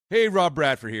Hey, Rob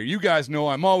Bradford here. You guys know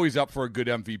I'm always up for a good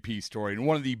MVP story, and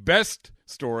one of the best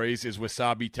stories is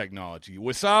Wasabi Technology.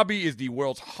 Wasabi is the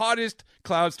world's hottest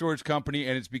cloud storage company,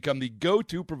 and it's become the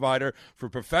go-to provider for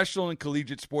professional and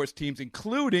collegiate sports teams,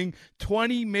 including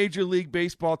 20 Major League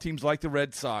Baseball teams like the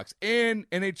Red Sox and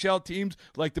NHL teams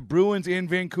like the Bruins and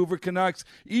Vancouver Canucks.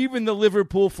 Even the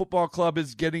Liverpool Football Club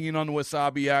is getting in on the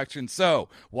Wasabi action. So,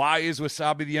 why is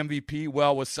Wasabi the MVP?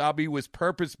 Well, Wasabi was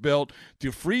purpose-built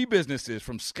to free businesses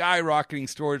from skyrocketing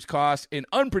storage costs and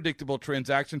unpredictable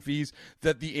transaction fees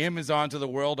that the Amazons of the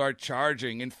world are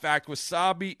charging. In fact,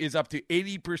 Wasabi is up to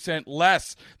 80%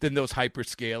 less than those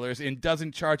hyperscalers and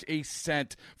doesn't charge a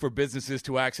cent for businesses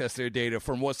to access their data.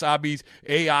 From Wasabi's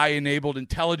AI-enabled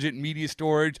intelligent media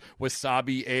storage,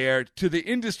 Wasabi Air, to the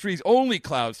industry's only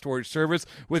cloud storage service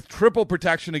with triple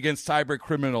protection against cyber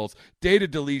criminals, data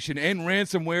deletion, and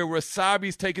ransomware,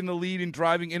 Wasabi's taken the lead in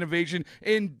driving innovation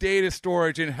in data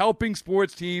storage and helping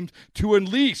sports teams to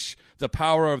unleash the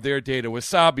power of their data.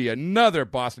 Wasabi, another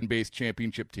Boston-based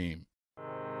championship team.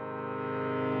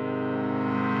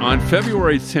 On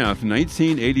February 10th,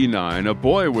 1989, a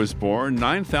boy was born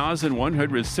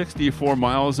 9,164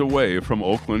 miles away from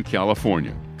Oakland,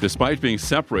 California. Despite being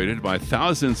separated by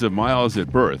thousands of miles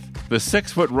at birth, the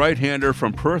 6-foot right-hander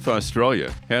from Perth,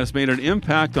 Australia, has made an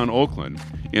impact on Oakland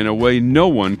in a way no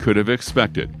one could have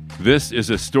expected. This is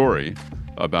a story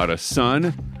about a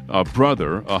son, a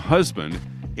brother, a husband,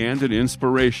 and an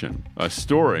inspiration, a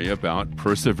story about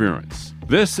perseverance.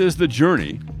 This is the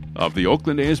journey of the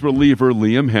Oakland A's reliever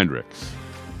Liam Hendriks.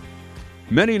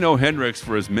 Many know Hendriks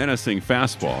for his menacing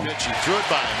fastball. He threw it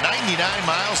by 99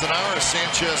 miles an hour as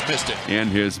Sanchez missed it. And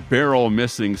his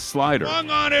barrel-missing slider. Swung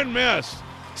on and missed.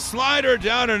 Slider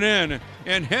down and in,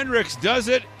 and Hendriks does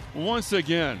it once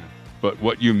again. But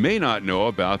what you may not know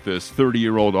about this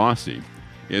 30-year-old Aussie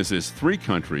is his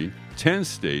 3-country,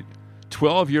 10-state,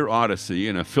 12-year odyssey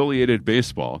in affiliated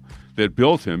baseball that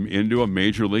built him into a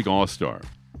Major League All-Star.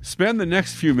 Spend the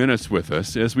next few minutes with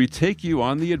us as we take you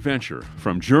on the adventure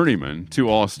from journeyman to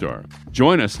All-Star.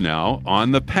 Join us now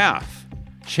on The Path,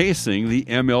 Chasing the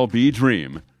MLB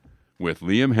Dream with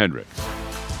Liam Hendriks.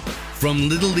 From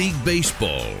Little League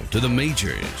Baseball to the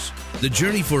majors, the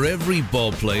journey for every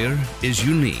ball player is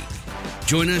unique.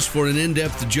 Join us for an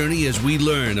in-depth journey as we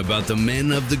learn about the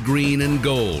men of the green and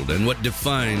gold and what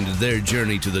defined their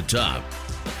journey to the top.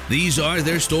 These are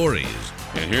their stories.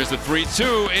 And here's the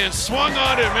 3-2, and swung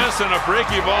on and missed, and a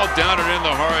breaky ball down and in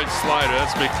the hard slider.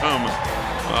 That's become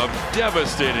a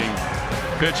devastating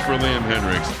pitch for Liam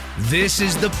Hendriks. This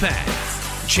is The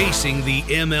Path, Chasing the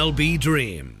MLB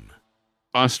Dream.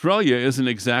 Australia isn't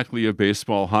exactly a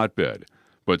baseball hotbed,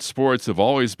 but sports have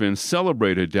always been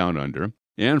celebrated down under.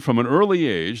 And from an early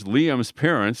age, Liam's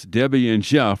parents, Debbie and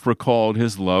Jeff, recalled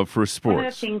his love for sports. One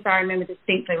of the things I remember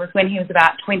distinctly was when he was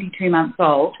about 22 months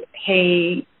old,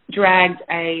 he dragged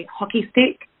a hockey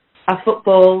stick, a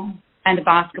football, and a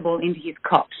basketball into his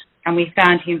cot. And we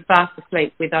found him fast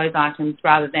asleep with those items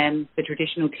rather than the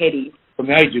traditional teddies. From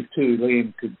the age of 2,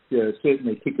 Liam could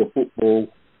certainly kick a football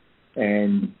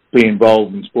and be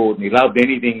involved in sport. And he loved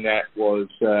anything that was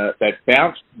that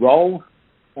bounced, rolled,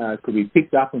 could be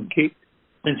picked up and kicked.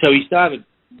 And so he started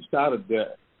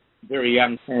very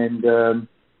young, and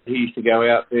he used to go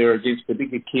out there against the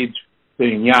bigger kids,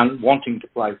 being young, wanting to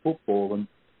play football. And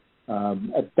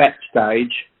at that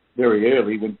stage, very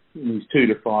early, when in his 2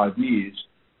 to 5 years,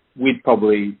 we'd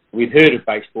heard of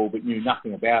baseball but knew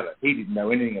nothing about it. He didn't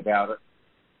know anything about it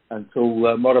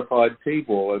until modified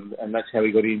T-ball, and that's how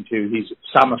he got into his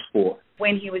summer sport.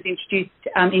 When he was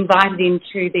invited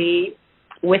into the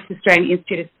West Australian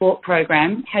Institute of Sport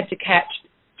program, had to catch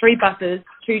 3 buses,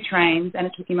 2 trains, and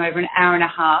it took him over an hour and a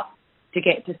half to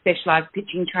get to specialised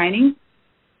pitching training.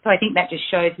 So I think that just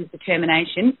shows his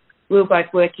determination. We were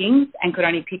both working and could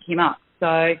only pick him up.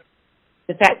 So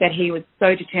the fact that he was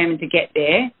so determined to get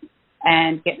there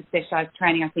and get the specialised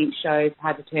training, I think, shows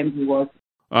how determined he was.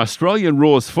 Australian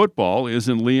rules football is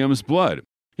in Liam's blood.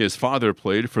 His father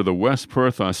played for the West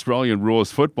Perth Australian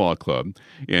Rules Football Club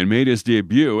and made his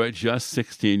debut at just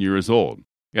 16 years old.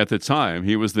 At the time,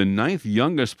 he was the 9th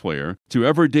youngest player to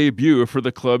ever debut for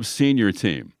the club's senior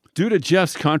team. Due to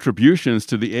Jeff's contributions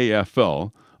to the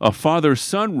AFL, a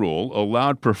father-son rule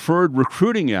allowed preferred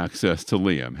recruiting access to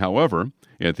Liam. However,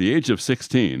 at the age of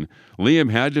 16,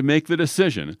 Liam had to make the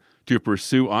decision to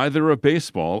pursue either a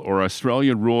baseball or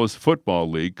Australian Rules Football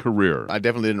League career. I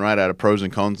definitely didn't write out a pros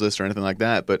and cons list or anything like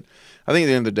that, but I think at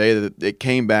the end of the day that it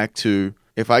came back to,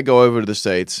 if I go over to the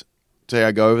States, say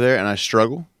I go over there and I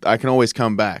struggle, I can always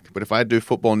come back. But if I do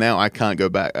football now, I can't go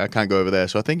back. I can't go over there.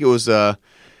 So I think it was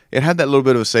it had that little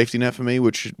bit of a safety net for me,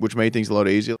 which made things a lot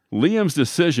easier. Liam's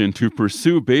decision to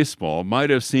pursue baseball might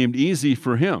have seemed easy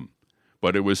for him,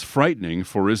 but it was frightening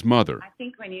for his mother. I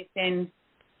think when you send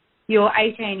your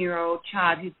 18-year-old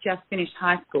child who's just finished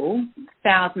high school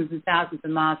thousands and thousands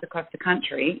of miles across the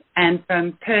country, and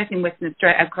from Perth in Western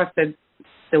Australia across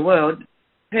the world,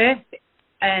 Perth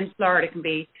and Florida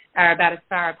are about as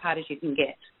far apart as you can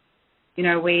get. You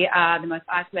know, we are the most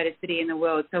isolated city in the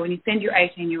world. So when you send your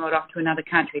 18-year-old off to another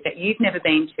country that you've never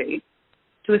been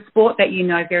to a sport that you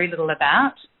know very little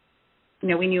about, you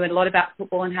know, we knew a lot about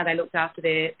football and how they looked after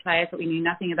their players, but we knew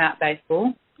nothing about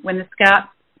baseball. When the scouts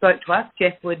spoke to us,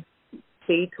 Jeff would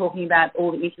be talking about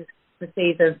all the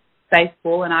intricacies of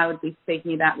baseball, and I would be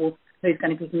speaking about, well, who's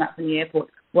going to pick him up from the airport,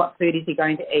 what food is he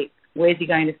going to eat, where's he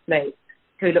going to sleep,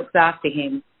 who looks after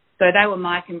him. So they were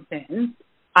my concerns.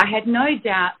 I had no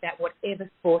doubt that whatever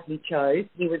sport he chose,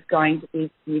 he was going to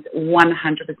give his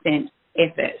 100%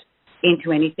 effort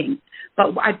into anything.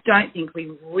 But I don't think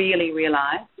we really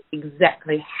realised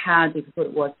exactly how difficult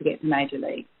it was to get to Major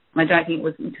League. And I don't think it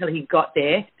was until he got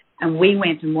there and we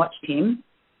went and watched him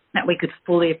that we could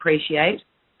fully appreciate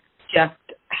just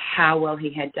how well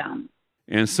he had done.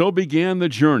 And so began the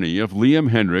journey of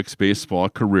Liam Hendriks' baseball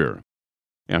career.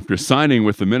 After signing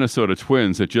with the Minnesota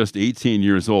Twins at just 18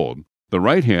 years old, the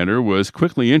right-hander was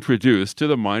quickly introduced to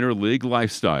the minor league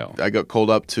lifestyle. I got called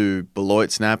up to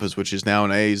Beloit Snappers, which is now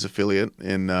an A's affiliate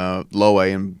in Low A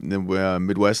in the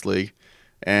Midwest League,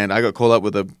 and I got called up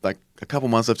with a couple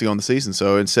months left to go in the season.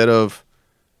 So instead of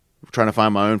trying to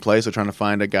find my own place or trying to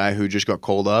find a guy who just got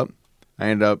called up, I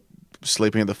ended up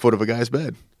sleeping at the foot of a guy's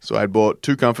bed. So I bought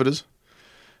 2 comforters,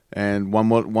 and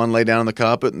one lay down on the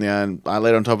carpet, and I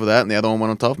laid on top of that, and the other one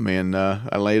went on top of me, and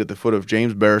I laid at the foot of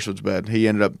James Beresford's bed. He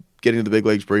ended up getting to the big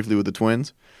leagues briefly with the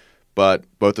Twins, but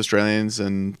both Australians,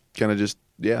 and kind of just,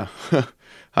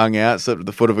 hung out, slept at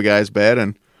the foot of a guy's bed,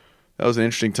 and that was an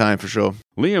interesting time for sure.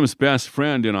 Liam's best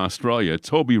friend in Australia,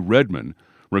 Toby Redman,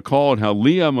 recalled how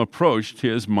Liam approached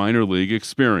his minor league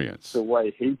experience. The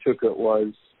way he took it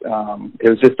was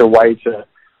just a way to,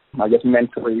 I guess,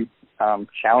 mentally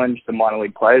challenge the minor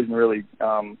league players and really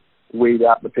weed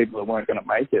out the people that weren't going to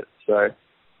make it. So,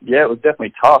 yeah, it was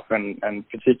definitely tough, and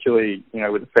particularly, you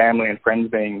know, with the family and friends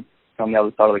being on the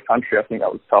other side of the country, I think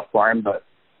that was tough for him. But,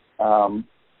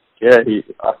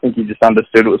 I think he just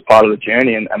understood it was part of the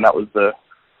journey, and that was the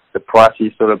price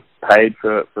he sort of paid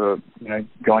for you know,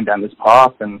 going down this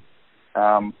path. And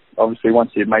obviously once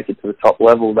you make it to the top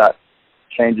level, that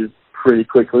changes pretty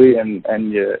quickly,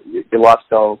 and your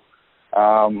lifestyle,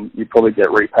 you probably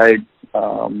get repaid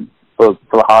for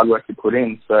the hard work you put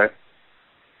in. So,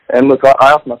 and look,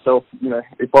 I asked myself, you know,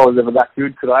 if I was ever that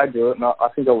good, could I do it? And I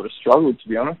think I would have struggled, to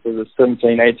be honest, as a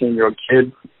 17, 18-year-old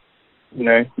kid, you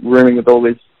know, rooming with all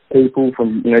these people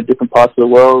from, you know, different parts of the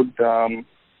world,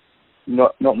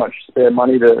 not much spare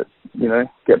money to, you know,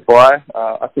 get by.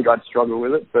 I think I'd struggle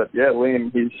with it. But, yeah,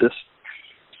 Liam, he's just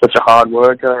such a hard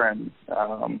worker, and,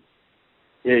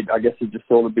 I guess he just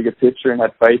saw the bigger picture and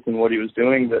had faith in what he was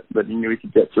doing, that he knew he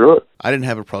could get through it. I didn't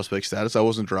have a prospect status. I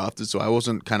wasn't drafted, so I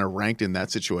wasn't kind of ranked in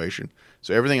that situation.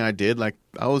 So everything I did, like,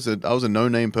 I was a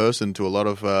no-name person to a lot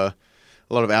of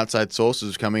outside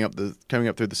sources coming up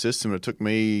through the system. It took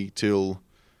me to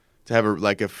have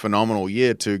a phenomenal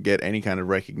year to get any kind of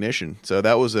recognition. So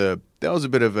that was a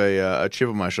bit of a chip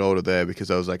on my shoulder there,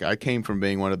 because I was like, I came from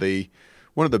being one of the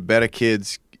better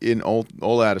kids in all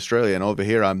out Australia, and over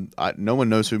here no one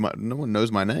knows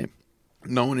my name.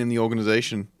 No one in the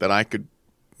organization that I could,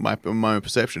 my own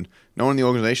perception, no one in the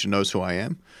organization knows who I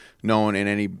am. No one in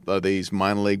any of these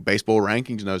minor league baseball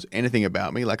rankings knows anything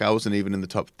about me. Like, I wasn't even in the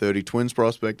top 30 Twins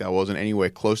prospect. I wasn't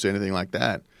anywhere close to anything like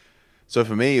that. So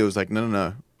for me, it was like,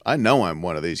 no. I know I'm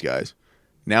one of these guys.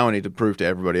 Now I need to prove to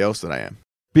everybody else that I am.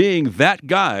 Being that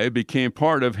guy became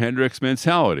part of Hendriks'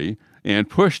 mentality and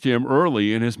pushed him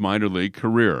early in his minor league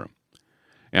career.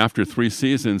 After 3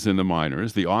 seasons in the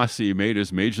minors, the Aussie made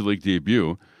his major league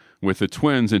debut with the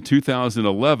Twins in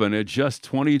 2011 at just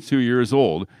 22 years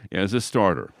old as a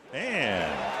starter.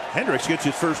 And Hendriks gets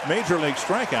his first major league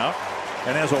strikeout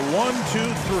and has a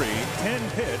 1-2-3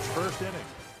 10-pitch first inning.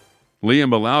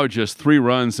 Liam allowed just 3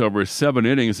 runs over 7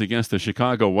 innings against the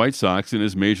Chicago White Sox in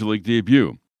his major league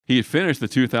debut. He had finished the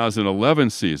 2011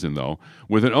 season, though,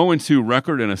 with an 0-2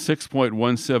 record and a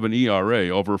 6.17 ERA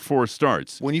over 4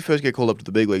 starts. When you first get called up to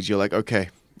the big leagues, you're like, okay,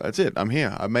 that's it. I'm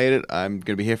here. I made it. I'm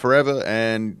going to be here forever,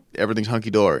 and everything's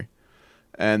hunky-dory.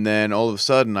 And then all of a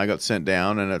sudden, I got sent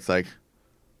down, and it's like,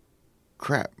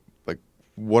 crap. Like,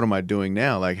 what am I doing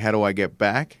now? Like, how do I get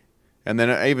back? And then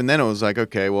even then, it was like,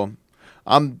 okay, well,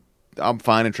 I'm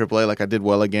fine in AAA. Like, I did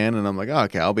well again, and I'm like, oh,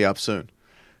 okay, I'll be up soon.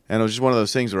 And it was just one of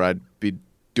those things where I'd be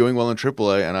doing well in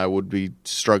AAA and I would be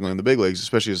struggling in the big leagues,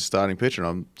 especially as a starting pitcher. And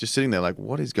I'm just sitting there like,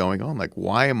 what is going on? Like,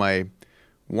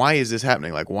 why is this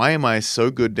happening? Like, why am I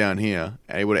so good down here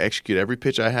and able to execute every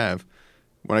pitch I have?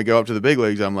 When I go up to the big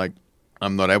leagues, I'm like,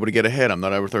 I'm not able to get ahead. I'm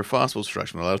not able to throw fastball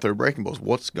strikes. I'm not able to throw breaking balls.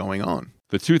 What's going on?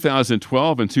 The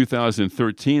 2012 and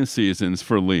 2013 seasons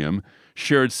for Liam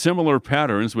shared similar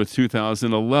patterns with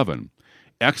 2011.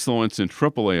 Excellence in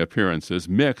AAA appearances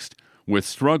mixed with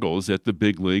struggles at the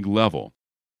big league level.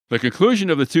 The conclusion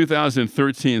of the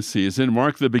 2013 season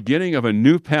marked the beginning of a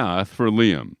new path for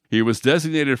Liam. He was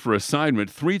designated for assignment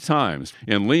 3 times,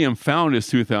 and Liam found his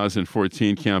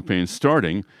 2014 campaign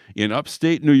starting in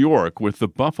upstate New York with the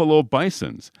Buffalo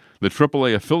Bisons, the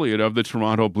AAA affiliate of the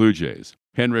Toronto Blue Jays.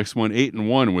 Hendricks won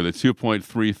 8-1 with a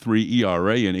 2.33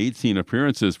 ERA in 18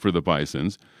 appearances for the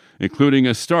Bisons, including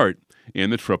a start in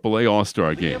the AAA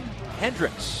All-Star game.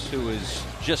 Hendricks, who is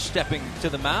just stepping to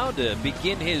the mound to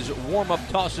begin his warm-up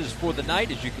tosses for the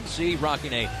night. As you can see,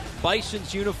 rocking a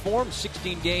Bison's uniform,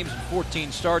 16 games and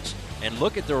 14 starts. And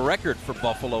look at the record for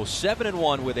Buffalo,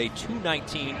 7-1 with a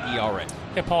 2.19 ERA.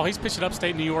 Hey, Paul, he's pitched at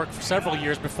upstate New York for several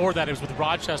years. Before that, it was with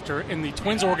Rochester in the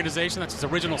Twins organization. That's his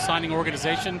original signing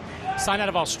organization. Signed out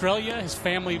of Australia. His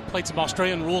family played some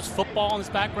Australian rules football in his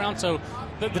background. So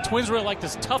the Twins really like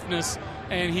this toughness,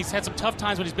 and he's had some tough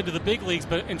times when he's been to the big leagues.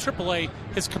 But in AAA,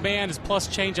 his command, his plus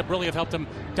changeup really have helped him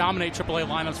dominate AAA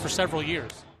lineups for several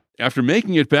years. After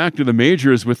making it back to the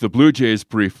majors with the Blue Jays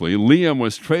briefly, Liam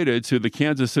was traded to the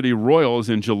Kansas City Royals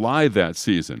in July that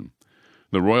season.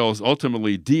 The Royals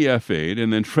ultimately DFA'd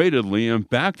and then traded Liam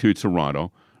back to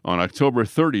Toronto on October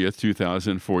 30th,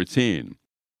 2014.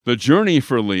 The journey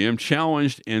for Liam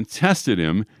challenged and tested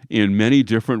him in many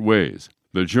different ways.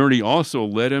 The journey also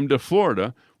led him to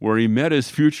Florida, where he met his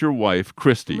future wife,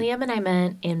 Christy. Liam and I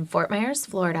met in Fort Myers,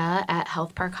 Florida at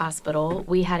Health Park Hospital.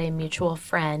 We had a mutual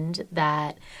friend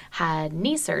that had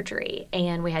knee surgery,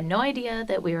 and we had no idea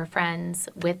that we were friends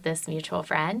with this mutual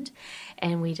friend.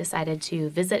 And we decided to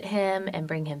visit him and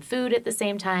bring him food at the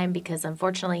same time because,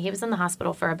 unfortunately, he was in the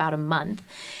hospital for about a month.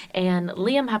 And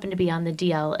Liam happened to be on the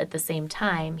DL at the same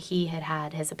time. He had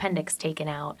had his appendix taken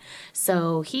out.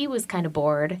 So he was kind of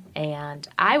bored, and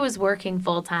I was working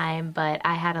full-time, but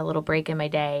I had a little break in my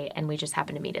day, and we just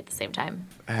happened to meet at the same time.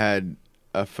 I had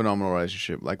a phenomenal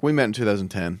relationship. Like, we met in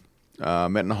 2010,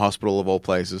 met in a hospital of all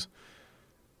places.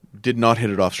 Did not hit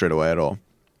it off straight away at all.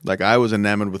 Like, I was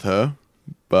enamored with her.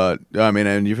 But, I mean,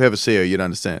 and if you ever see her, you'd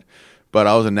understand. But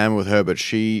I was enamored with her, but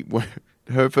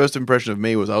her first impression of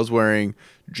me was I was wearing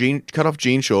cut-off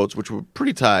jean shorts, which were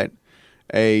pretty tight,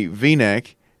 a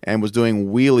V-neck, and was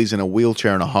doing wheelies in a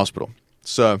wheelchair in a hospital.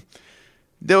 So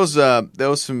there was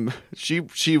some,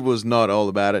 she was not all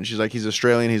about it. And she's like, he's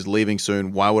Australian, he's leaving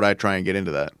soon. Why would I try and get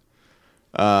into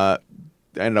that?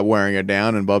 Ended up wearing her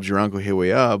down, and Bob's your uncle, here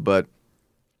we are. But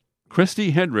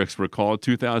Christy Hendricks recalled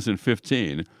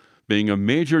 2015 being a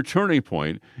major turning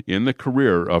point in the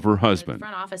career of her husband. The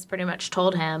front office pretty much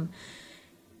told him,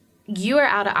 you are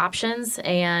out of options,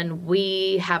 and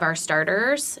we have our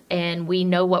starters, and we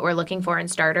know what we're looking for in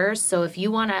starters. So if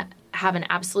you want to have an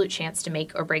absolute chance to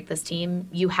make or break this team,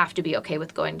 you have to be okay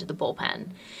with going to the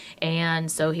bullpen.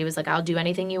 And so he was like, I'll do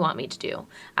anything you want me to do.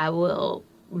 I will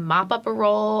mop up a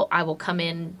role. I will come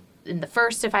in the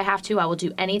first if I have to. I will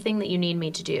do anything that you need me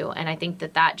to do. And I think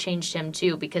that changed him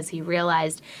too, because he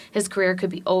realized his career could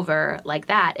be over like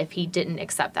that if he didn't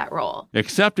accept that role.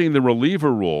 Accepting the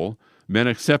reliever role meant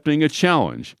accepting a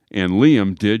challenge, and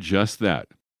Liam did just that.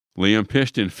 Liam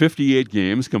pitched in 58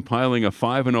 games, compiling a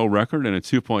 5-0 record and a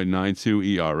 2.92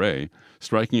 ERA,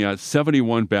 striking out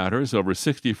 71 batters over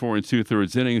 64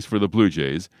 2/3 innings for the Blue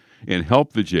Jays, and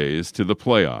helped the Jays to the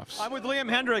playoffs. I'm with Liam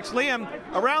Hendricks. Liam,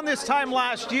 around this time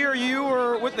last year, you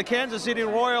were with the Kansas City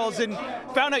Royals and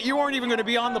found out you weren't even going to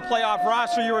be on the playoff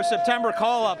roster. You were a September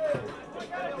call-up.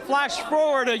 Flash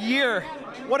forward a year.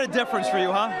 What a difference for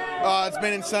you, huh? It's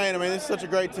been insane. I mean, this is such a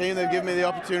great team. They've given me the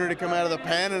opportunity to come out of the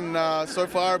pen, and so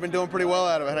far I've been doing pretty well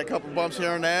out of it. I had a couple bumps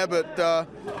here and there, but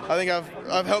I think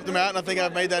I've helped them out, and I think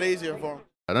I've made that easier for them.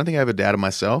 I don't think I have a doubt of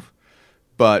myself,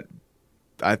 but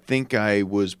I think I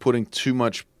was putting too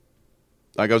much,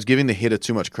 like I was giving the hitter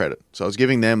too much credit. So I was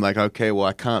giving them like, okay, well,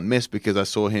 I can't miss because I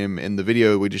saw him in the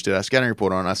video we just did our scouting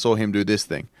report on. I saw him do this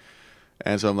thing.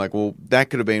 And so I'm like, well,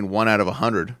 that could have been 1 out of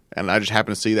 100. And I just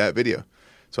happened to see that video.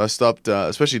 So I stopped,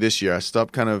 especially this year, I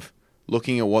stopped kind of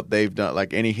looking at what they've done,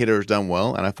 like any hitter has done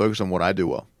well, and I focused on what I do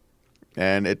well.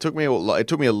 And it took me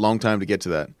a long time to get to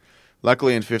that.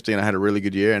 Luckily in 15 I had a really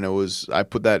good year, and I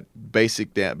put that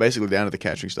basically down to the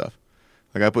catching stuff.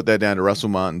 Like I put that down to Russell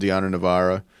Martin, Deanna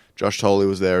Navarro, Josh Tolley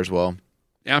was there as well.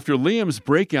 After Liam's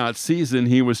breakout season,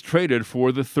 he was traded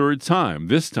for the third time,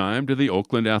 this time to the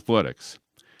Oakland Athletics.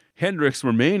 Hendricks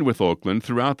remained with Oakland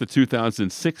throughout the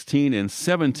 2016 and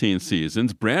 17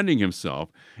 seasons, branding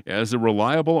himself as a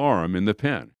reliable arm in the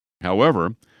pen.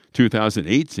 However,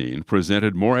 2018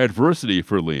 presented more adversity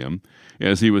for Liam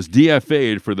as he was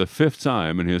DFA'd for the fifth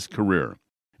time in his career.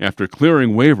 After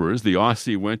clearing waivers, the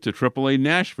Aussie went to AAA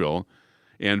Nashville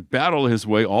and battled his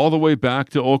way all the way back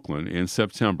to Oakland in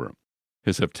September.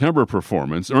 His September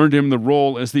performance earned him the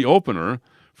role as the opener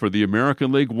for the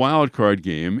American League wildcard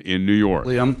game in New York.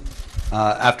 Liam,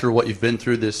 after what you've been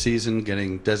through this season,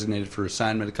 getting designated for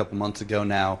assignment a couple months ago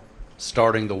now,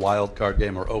 starting the wildcard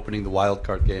game or opening the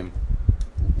wildcard game,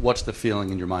 what's the feeling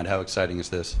in your mind? How exciting is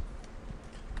this?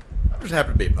 I'm just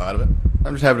happy to be a part of it.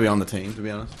 I'm just happy to be on the team, to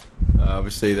be honest.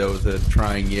 Obviously, there was a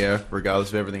trying year, regardless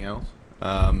of everything else.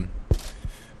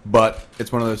 But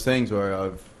it's one of those things where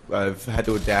I've had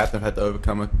to adapt. I've had to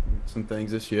overcome some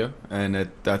things this year, and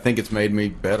I think it's made me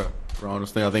better.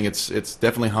 Honestly, I think it's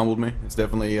definitely humbled me. It's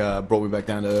definitely brought me back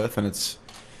down to earth, and it's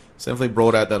definitely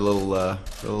brought out that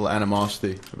little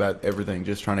animosity about everything.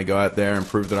 Just trying to go out there and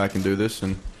prove that I can do this.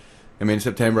 And I mean, in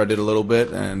September I did a little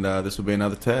bit, and this will be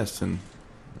another test. And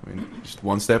I mean, just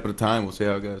one step at a time. We'll see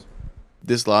how it goes.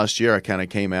 This last year, I kind of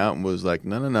came out and was like,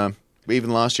 no.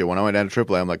 Even last year, when I went down to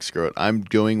AAA, I'm like, screw it. I'm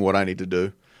doing what I need to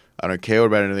do. I don't care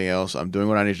about anything else. I'm doing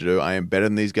what I need to do. I am better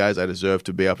than these guys. I deserve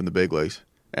to be up in the big leagues.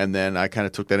 And then I kind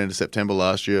of took that into September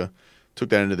last year, took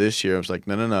that into this year. I was like,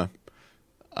 no.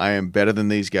 I am better than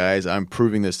these guys. I'm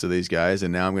proving this to these guys,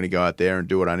 and now I'm going to go out there and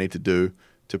do what I need to do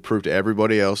to prove to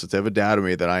everybody else that's ever doubted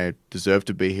me that I deserve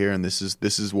to be here, and this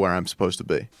is where I'm supposed to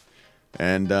be.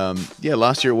 And,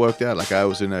 last year it worked out. Like, I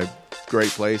was in a great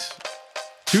place.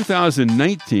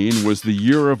 2019 was the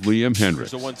year of Liam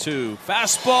Hendricks. Here's a 1-2.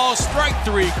 Fastball, strike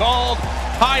three called.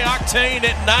 High octane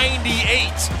at 98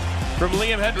 from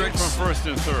Liam Hendricks. From first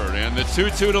and third. And the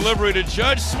 2-2 delivery to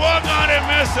Judge. Swung on and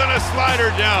missed on a slider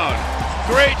down.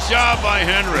 Great job by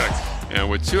Hendricks. And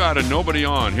with two out and nobody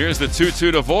on, here's the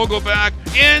 2-2 to Vogelbach.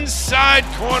 Inside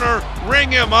corner. Ring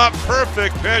him up.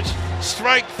 Perfect pitch.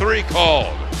 Strike three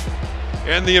called.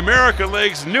 And the American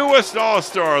League's newest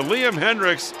All-Star, Liam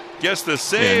Hendricks, gets the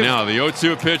save. And now the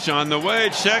 0-2 pitch on the way.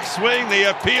 Check swing.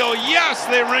 The appeal. Yes,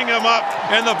 they ring him up,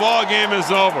 and the ball game is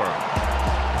over.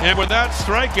 And with that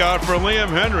strikeout for Liam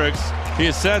Hendricks,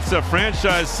 he sets a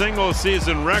franchise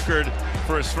single-season record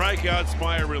for strikeouts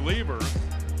by a reliever.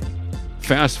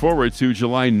 Fast forward to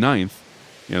July 9th,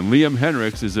 and Liam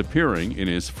Hendricks is appearing in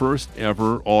his first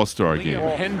ever All-Star game.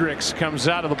 Liam Hendricks comes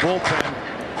out of the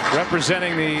bullpen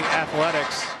representing the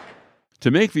Athletics. To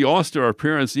make the All-Star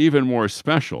appearance even more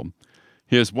special,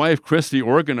 his wife Christy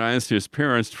organized his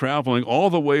parents traveling all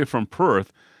the way from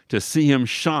Perth to see him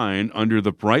shine under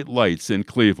the bright lights in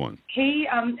Cleveland. He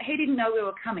didn't know we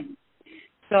were coming.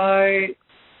 So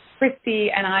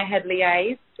Christy and I had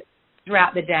liaised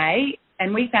throughout the day,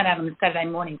 and we found out on the Saturday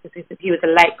morning because he was a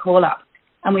late call-up,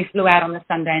 and we flew out on the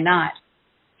Sunday night.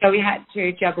 So we had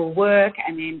to juggle work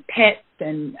and then pets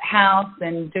and house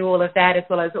and do all of that, as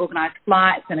well as organise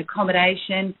flights and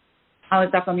accommodation. I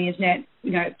was up on the internet,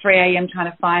 at 3 a.m.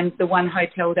 trying to find the one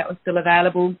hotel that was still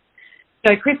available.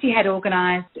 So Christy had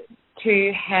organised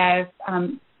to have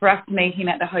for us to meet him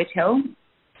at the hotel,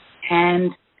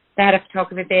 and they had a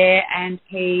photographer there, and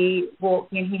he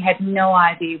walked in. He had no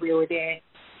idea we were there.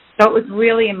 So it was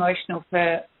really emotional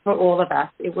for all of us.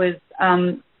 It was,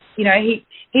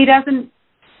 he doesn't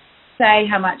say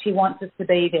how much he wants us to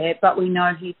be there, but we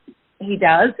know he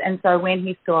does. And so when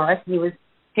he saw us, he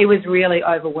was really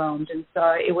overwhelmed. And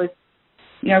so it was,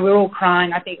 we're all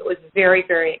crying. I think it was very,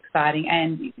 very exciting.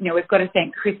 And, we've got to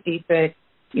thank Christy for,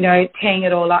 teeing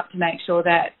it all up to make sure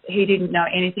that he didn't know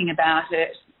anything about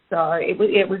it. So it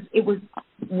was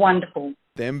wonderful.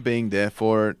 Them being there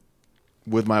for it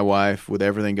with my wife, with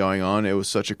everything going on, it was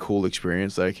such a cool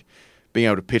experience. Like, being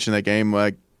able to pitch in that game,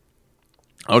 like,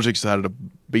 I was excited to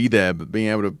be there, but being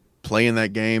able to play in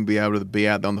that game, be able to be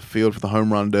out on the field for the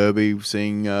home run derby,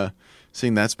 seeing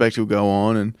that spectacle go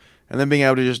on, and then being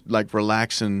able to just like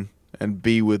relax and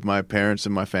be with my parents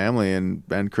and my family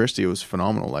and Christy, it was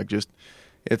phenomenal. Like, just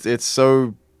it's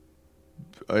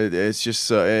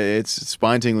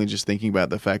spine tingling just thinking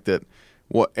about the fact that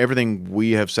everything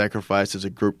we have sacrificed as a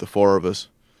group, the four of us,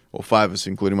 or five of us,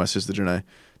 including my sister Janae,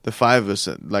 the five of us,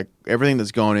 like everything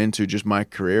that's gone into just my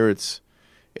career, it's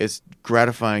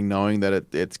gratifying knowing that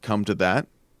it's come to that.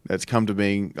 It's come to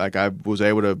being, like, I was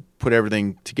able to put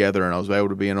everything together, and I was able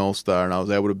to be an all-star, and I was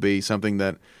able to be something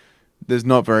that there's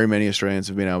not very many Australians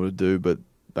have been able to do, but,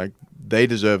 like, they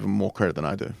deserve more credit than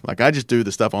I do. Like, I just do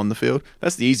the stuff on the field.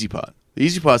 That's the easy part. The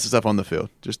easy part's the stuff on the field,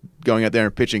 just going out there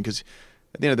and pitching, because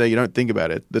at the end of the day, you don't think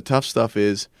about it. The tough stuff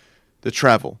is the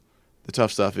travel. The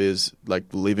tough stuff is like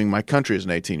leaving my country as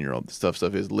an 18-year-old. The tough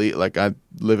stuff is like I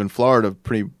live in Florida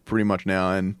pretty much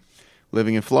now, and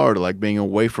living in Florida, like being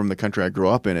away from the country I grew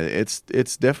up in, it's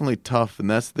definitely tough, and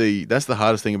that's the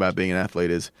hardest thing about being an athlete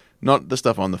is not the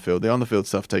stuff on the field. The on the field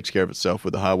stuff takes care of itself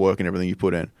with the hard work and everything you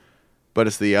put in, but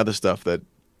it's the other stuff that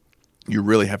you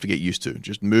really have to get used to.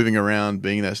 Just moving around,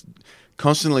 being there,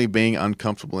 constantly being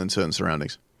uncomfortable in certain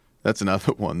surroundings. That's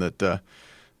another one that.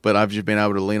 But I've just been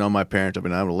able to lean on my parents. I've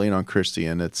been able to lean on Christy,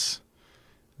 and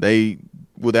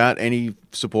without any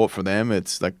support from them,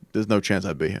 it's like there's no chance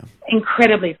I'd be here.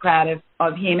 Incredibly proud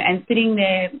of him, and sitting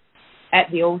there at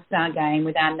the All-Star game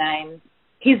with our names,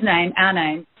 our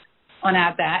name on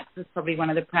our backs was probably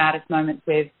one of the proudest moments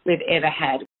we've ever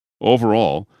had.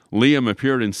 Overall, Liam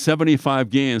appeared in 75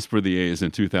 games for the A's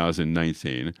in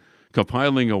 2019,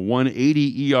 compiling a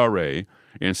 1.80 ERA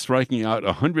and striking out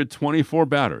 124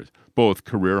 batters, both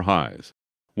career highs.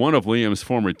 One of Liam's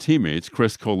former teammates,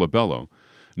 Chris Colabello,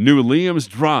 knew Liam's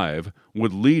drive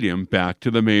would lead him back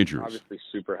to the majors. Obviously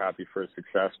super happy for his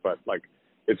success, but like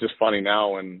it's just funny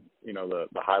now when, the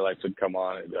highlights would come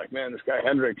on and be like, man, this guy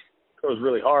Hendricks throws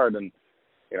really hard. And,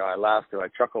 I laughed and I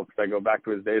chuckled because I go back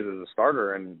to his days as a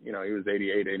starter and, he was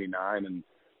 88, 89 and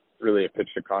really a pitch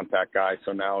to contact guy.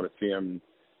 So now to see him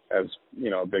as,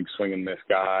 a big swing and miss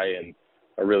guy and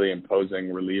a really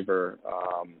imposing reliever,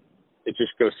 it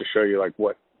just goes to show you like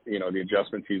what, the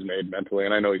adjustments he's made mentally.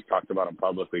 And I know he's talked about them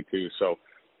publicly too. So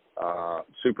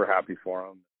super happy for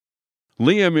him.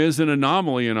 Liam is an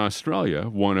anomaly in Australia,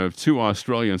 one of 2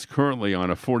 Australians currently on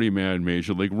a 40-man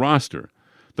Major League roster.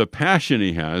 The passion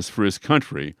he has for his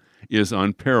country is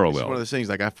unparalleled. It's one of those things,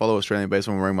 like I follow Australian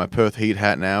baseball. I'm wearing my Perth Heat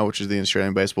hat now, which is the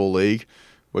Australian Baseball League.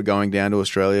 We're going down to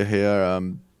Australia here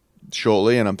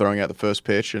shortly, and I'm throwing out the first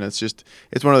pitch. And it's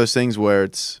one of those things where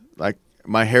it's like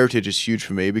my heritage is huge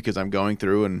for me because I'm going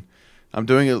through and I'm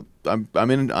doing it.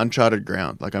 I'm in uncharted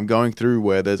ground. Like I'm going through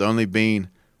where there's only been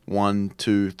 1,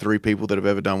 2, 3 people that have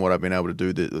ever done what I've been able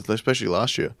to do, especially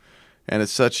last year. And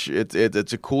it's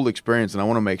a cool experience, and I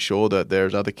want to make sure that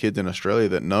there's other kids in Australia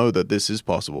that know that this is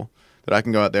possible, that I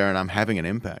can go out there and I'm having an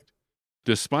impact.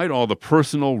 Despite all the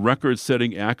personal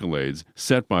record-setting accolades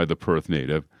set by the Perth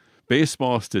native,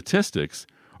 baseball statistics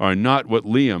are not what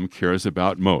Liam cares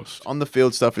about most. On the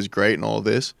field stuff is great and all of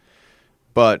this,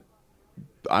 but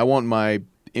I want my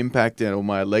impact and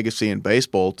my legacy in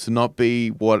baseball to not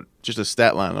be just a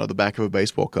stat line on the back of a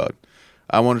baseball card.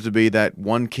 I want it to be that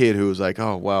one kid who was like,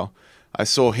 oh, wow, I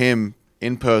saw him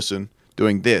in person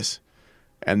doing this,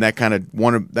 and that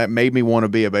made me want to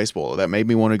be a baseballer. That made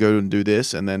me want to go and do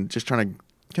this, and then just trying to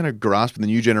kind of grasp the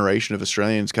new generation of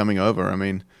Australians coming over. I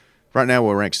mean, right now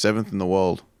we're ranked 7th in the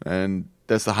world, and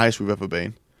that's the highest we've ever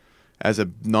been. As a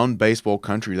non-baseball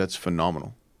country, that's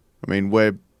phenomenal. I mean,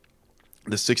 we're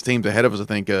the 6 teams ahead of us, I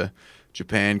think,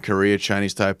 Japan, Korea,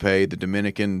 Chinese Taipei, the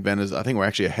Dominican, Venezuela. I think we're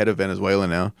actually ahead of Venezuela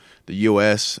now. The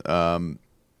U.S.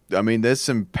 I mean, there's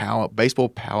some baseball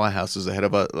powerhouses ahead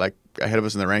of us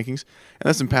in the rankings, and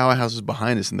there's some powerhouses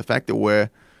behind us. And the fact that we're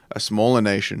a smaller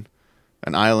nation,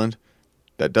 an island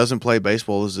that doesn't play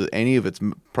baseball as any of its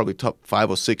probably top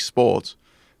 5 or 6 sports,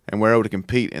 and we're able to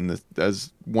compete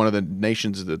as one of the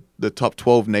nations, the top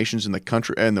 12 nations in the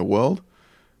country and the world.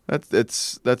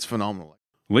 That's phenomenal.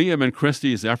 Liam and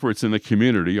Christy's efforts in the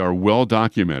community are well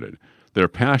documented. Their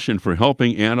passion for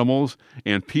helping animals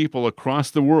and people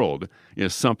across the world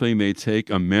is something they take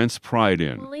immense pride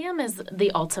in. Liam is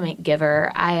the ultimate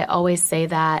giver. I always say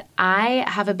that. I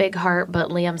have a big heart, but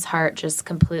Liam's heart just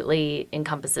completely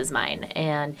encompasses mine.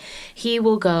 And he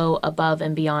will go above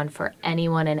and beyond for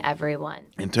anyone and everyone.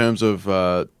 In terms of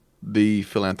the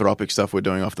philanthropic stuff we're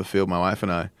doing off the field, my wife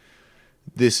and I,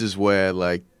 this is where,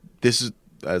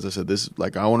 as I said,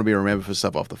 I want to be remembered for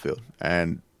stuff off the field.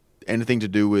 And anything to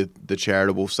do with the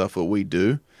charitable stuff that we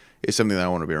do is something that I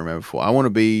want to be remembered for. I want to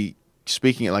be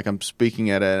speaking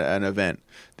at an event,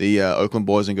 the Oakland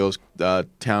Boys and Girls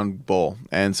Town Ball.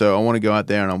 And so I want to go out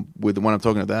there, and when I'm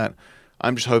talking about that,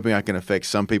 I'm just hoping I can affect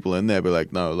some people in there, be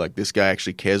like, no, like this guy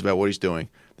actually cares about what he's doing.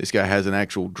 This guy has an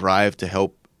actual drive to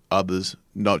help others,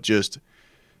 not just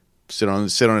sit on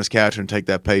his couch and take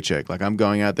that paycheck. Like I'm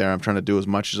going out there, I'm trying to do as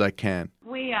much as I can.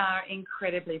 We are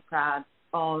incredibly proud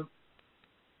of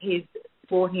his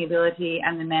sporting ability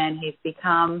and the man he's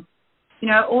become.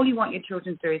 All you want your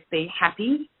children to do is be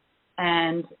happy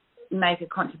and make a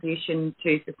contribution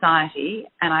to society,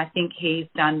 and I think he's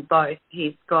done both.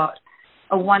 He's got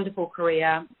a wonderful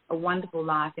career, a wonderful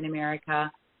life in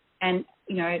America, and,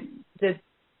 the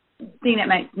thing that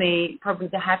makes me probably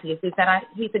the happiest is that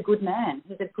he's a good man.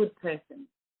 He's a good person.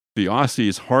 The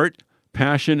Aussie's heart,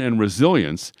 passion, and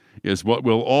resilience is what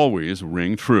will always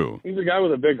ring true. He's a guy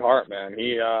with a big heart, man.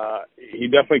 He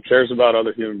definitely cares about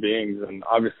other human beings, and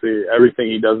obviously everything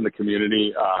he does in the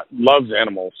community. Loves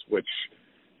animals, which,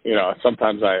 you know,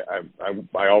 sometimes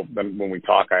when we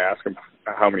talk, I ask him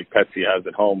how many pets he has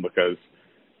at home, because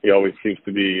he always seems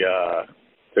to be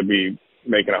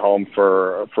making a home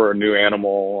for a new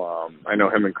animal. I know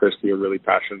him and Christy are really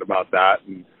passionate about that,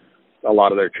 and a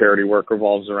lot of their charity work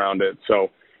revolves around it.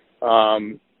 So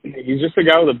he's just a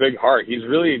guy with a big heart. He's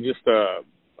really just a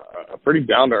pretty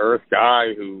down-to-earth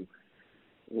guy who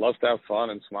loves to have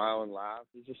fun and smile and laugh.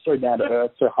 He's just so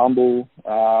down-to-earth, so humble,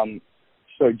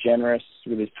 so generous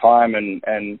with his time and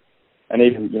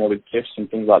even, you know, with gifts and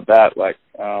things like that. Like,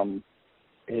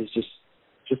 he's just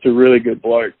a really good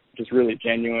bloke, just really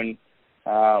genuine,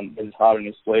 with his heart on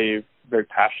his sleeve, very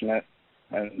passionate.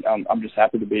 And I'm just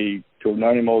happy to have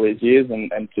known him all these years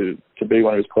and to be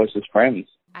one of his closest friends.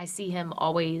 I see him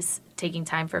always taking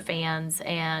time for fans,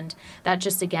 and that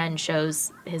just, again,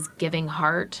 shows his giving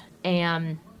heart.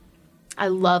 And I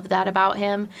love that about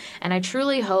him. And I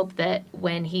truly hope that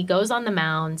when he goes on the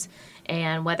mound,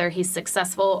 and whether he's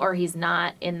successful or he's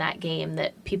not in that game,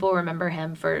 that people remember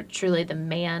him for truly the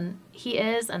man he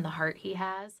is and the heart he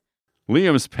has.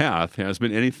 Liam's path has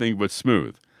been anything but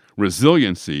smooth.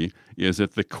 Resiliency is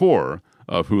at the core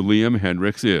of who Liam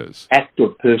Hendriks is. Act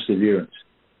of perseverance.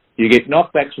 You get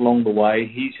knockbacks along the way.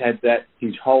 He's had that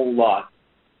his whole life.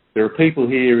 There are people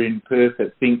here in Perth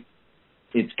that think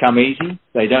it's come easy.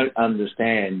 They don't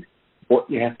understand what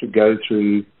you have to go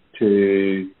through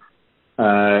to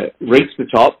reach the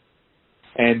top,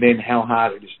 and then how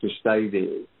hard it is to stay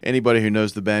there. Anybody who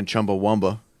knows the band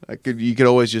Chumbawamba, you could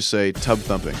always just say tub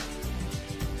thumping.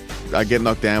 I get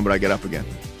knocked down, but I get up again.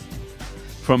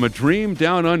 From a dream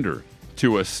down under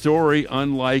to a story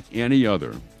unlike any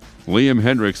other, Liam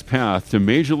Hendriks' path to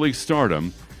Major League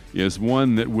stardom is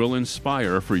one that will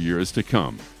inspire for years to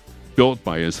come. Built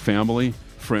by his family,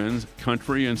 friends,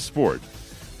 country, and sport,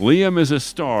 Liam is a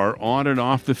star on and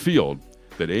off the field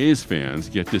that A's fans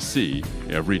get to see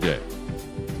every day.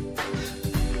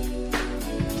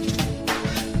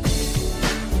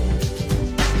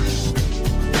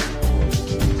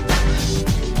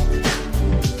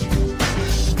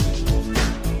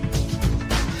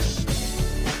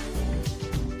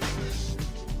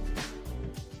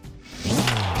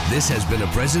 This has been a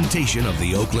presentation of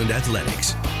the Oakland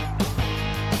Athletics.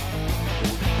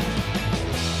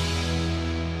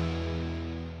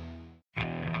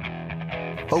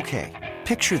 Okay,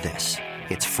 picture this.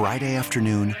 It's Friday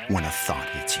afternoon when a thought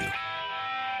hits you.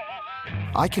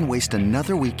 I can waste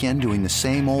another weekend doing the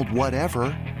same old whatever,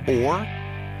 or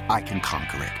I can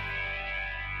conquer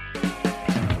it.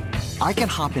 I can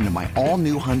hop into my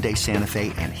all-new Hyundai Santa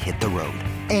Fe and hit the road.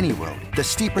 Any road. The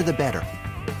steeper, the better.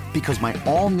 Because my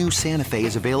all-new Santa Fe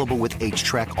is available with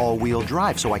H-Track all-wheel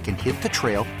drive, so I can hit the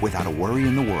trail without a worry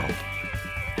in the world.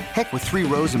 Heck, with 3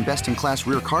 rows and best-in-class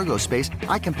rear cargo space,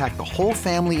 I can pack the whole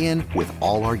family in with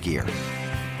all our gear.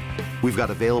 We've got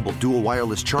available dual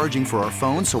wireless charging for our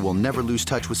phones, so we'll never lose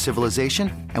touch with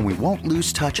civilization, and we won't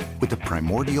lose touch with the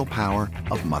primordial power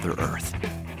of Mother Earth.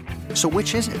 So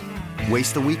which is it?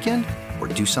 Waste the weekend or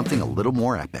do something a little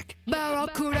more epic?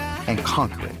 And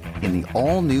conquer it in the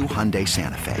all-new Hyundai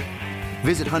Santa Fe.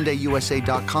 Visit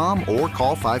HyundaiUSA.com or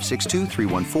call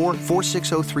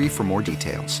 562-314-4603 for more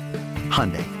details.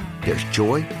 Hyundai, there's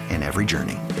joy in every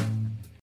journey.